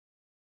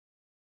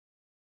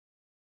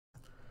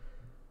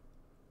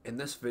In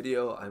this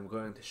video, I'm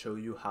going to show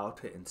you how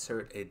to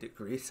insert a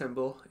degree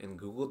symbol in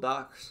Google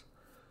Docs.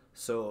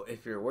 So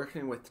if you're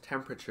working with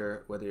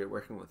temperature, whether you're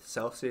working with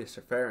Celsius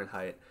or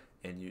Fahrenheit,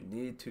 and you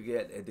need to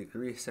get a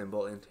degree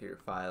symbol into your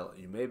file,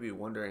 you may be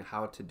wondering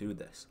how to do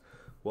this.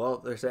 Well,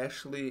 there's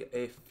actually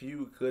a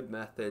few good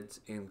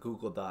methods in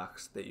Google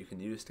Docs that you can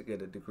use to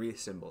get a degree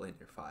symbol in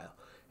your file.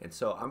 And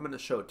so I'm going to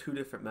show two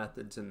different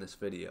methods in this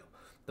video.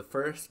 The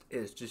first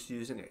is just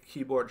using a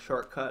keyboard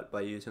shortcut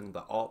by using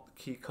the Alt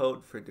key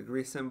code for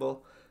degree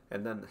symbol.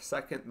 And then the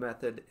second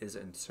method is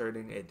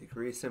inserting a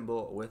degree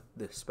symbol with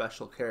the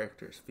special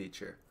characters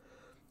feature.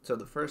 So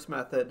the first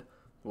method,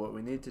 what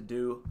we need to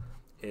do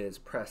is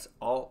press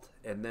Alt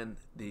and then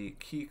the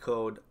key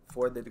code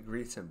for the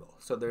degree symbol.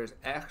 So there's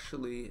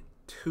actually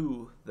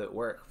two that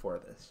work for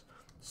this.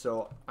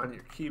 So on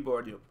your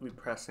keyboard, you'll be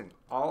pressing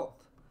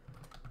Alt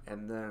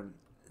and then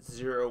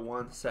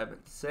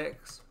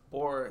 0176,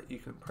 or you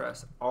can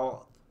press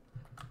Alt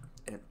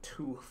and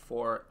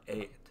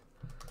 248.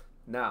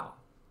 Now,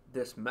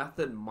 this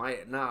method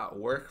might not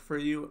work for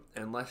you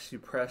unless you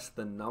press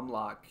the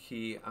numlock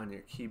key on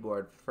your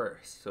keyboard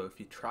first. So if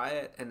you try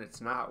it and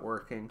it's not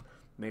working,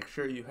 make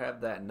sure you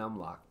have that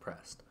numlock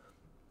pressed.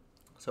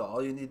 So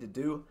all you need to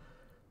do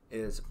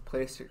is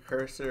place your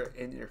cursor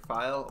in your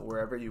file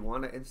wherever you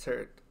want to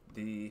insert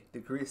the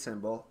degree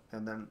symbol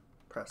and then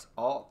press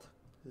Alt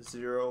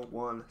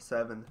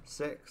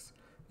 0176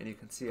 and you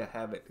can see I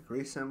have a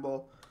degree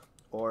symbol,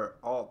 or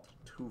Alt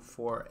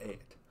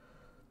 248.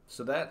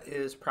 So that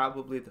is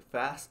probably the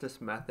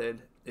fastest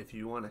method if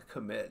you want to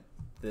commit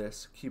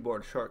this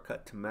keyboard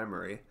shortcut to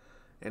memory.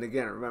 And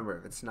again, remember,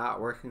 if it's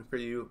not working for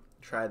you,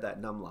 try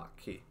that numlock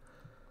key.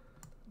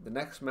 The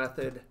next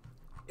method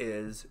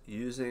is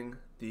using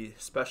the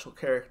special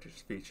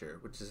characters feature,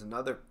 which is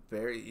another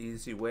very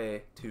easy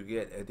way to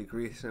get a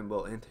degree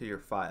symbol into your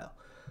file.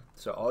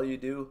 So all you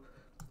do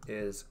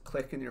is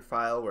click in your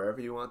file wherever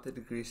you want the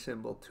degree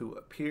symbol to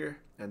appear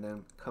and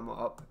then come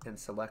up and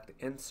select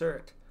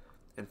Insert,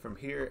 and from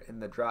here in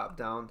the drop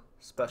down,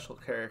 Special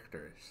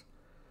Characters.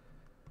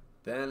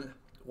 Then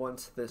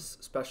once this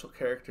Special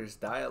Characters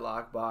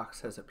dialog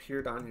box has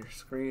appeared on your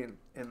screen,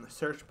 in the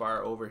search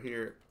bar over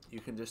here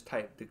you can just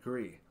type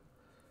degree.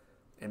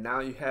 And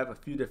now you have a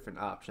few different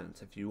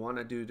options. If you want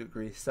to do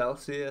degree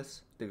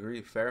Celsius,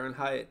 degree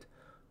Fahrenheit,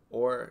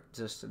 or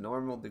just a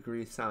normal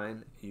degree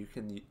sign, you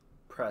can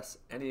press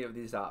any of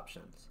these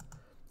options.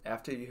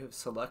 After you have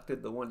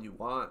selected the one you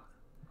want,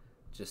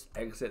 just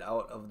exit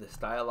out of this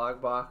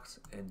dialog box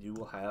and you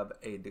will have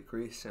a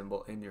degree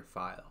symbol in your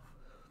file.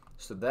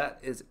 So that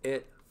is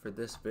it for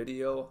this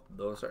video.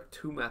 Those are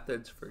two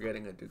methods for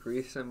getting a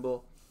degree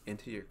symbol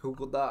into your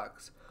Google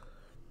Docs.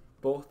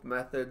 Both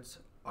methods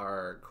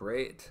are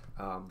great.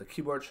 The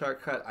keyboard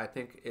shortcut I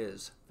think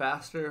is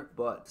faster,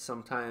 but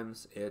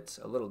sometimes it's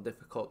a little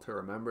difficult to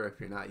remember if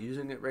you're not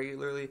using it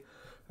regularly.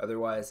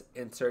 Otherwise,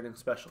 inserting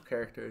special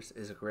characters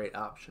is a great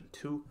option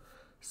too.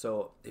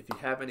 So if you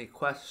have any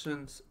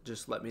questions,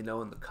 just let me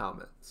know in the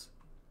comments.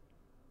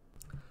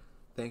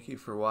 Thank you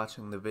for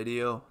watching the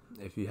video.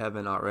 If you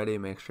haven't already,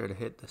 make sure to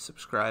hit the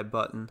subscribe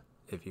button.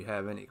 If you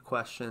have any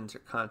questions or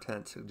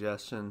content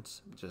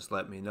suggestions, just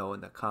let me know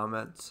in the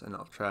comments and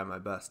I'll try my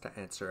best to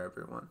answer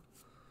everyone.